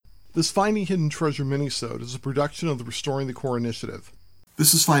This Finding Hidden Treasure minisode is a production of the Restoring the Core Initiative.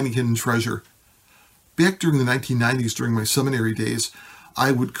 This is Finding Hidden Treasure. Back during the 1990s, during my seminary days,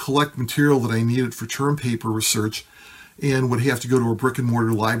 I would collect material that I needed for term paper research and would have to go to a brick and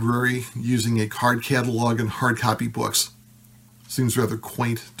mortar library using a card catalog and hard copy books. Seems rather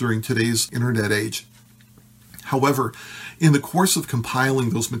quaint during today's internet age. However, in the course of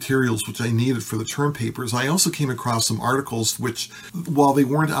compiling those materials which I needed for the term papers, I also came across some articles which, while they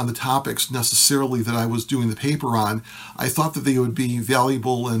weren't on the topics necessarily that I was doing the paper on, I thought that they would be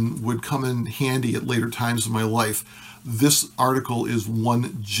valuable and would come in handy at later times in my life. This article is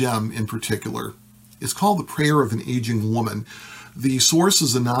one gem in particular. It's called The Prayer of an Aging Woman. The source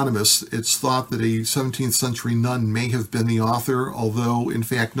is anonymous. It's thought that a 17th century nun may have been the author, although in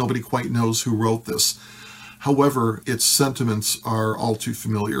fact nobody quite knows who wrote this. However, its sentiments are all too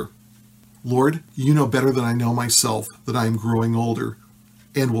familiar. Lord, you know better than I know myself that I am growing older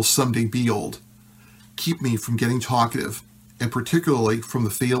and will someday be old. Keep me from getting talkative, and particularly from the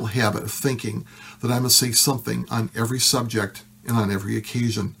fatal habit of thinking that I must say something on every subject and on every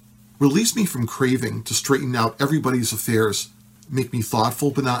occasion. Release me from craving to straighten out everybody's affairs. Make me thoughtful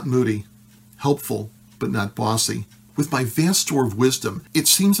but not moody, helpful but not bossy. With my vast store of wisdom, it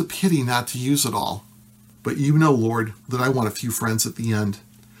seems a pity not to use it all. But you know, Lord, that I want a few friends at the end.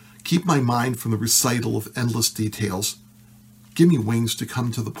 Keep my mind from the recital of endless details. Give me wings to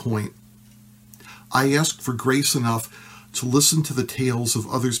come to the point. I ask for grace enough to listen to the tales of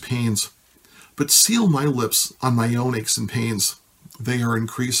others' pains, but seal my lips on my own aches and pains. They are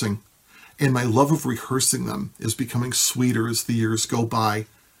increasing, and my love of rehearsing them is becoming sweeter as the years go by.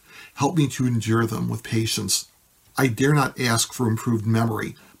 Help me to endure them with patience. I dare not ask for improved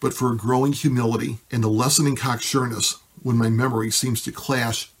memory, but for a growing humility and a lessening cocksureness when my memory seems to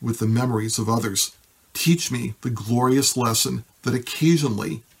clash with the memories of others. Teach me the glorious lesson that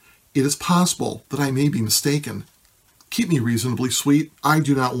occasionally it is possible that I may be mistaken. Keep me reasonably sweet. I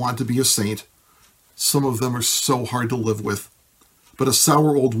do not want to be a saint. Some of them are so hard to live with. But a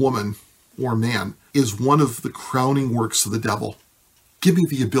sour old woman, or man, is one of the crowning works of the devil. Give me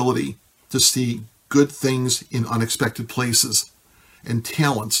the ability to see good things in unexpected places and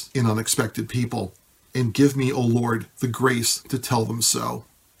talents in unexpected people, and give me, O Lord, the grace to tell them so.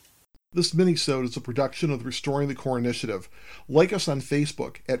 This minisode is a production of the Restoring the Core Initiative. Like us on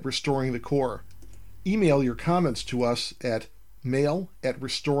Facebook at Restoring the Core. Email your comments to us at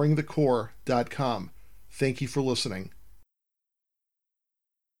mail@restoringthecore.com. Thank you for listening.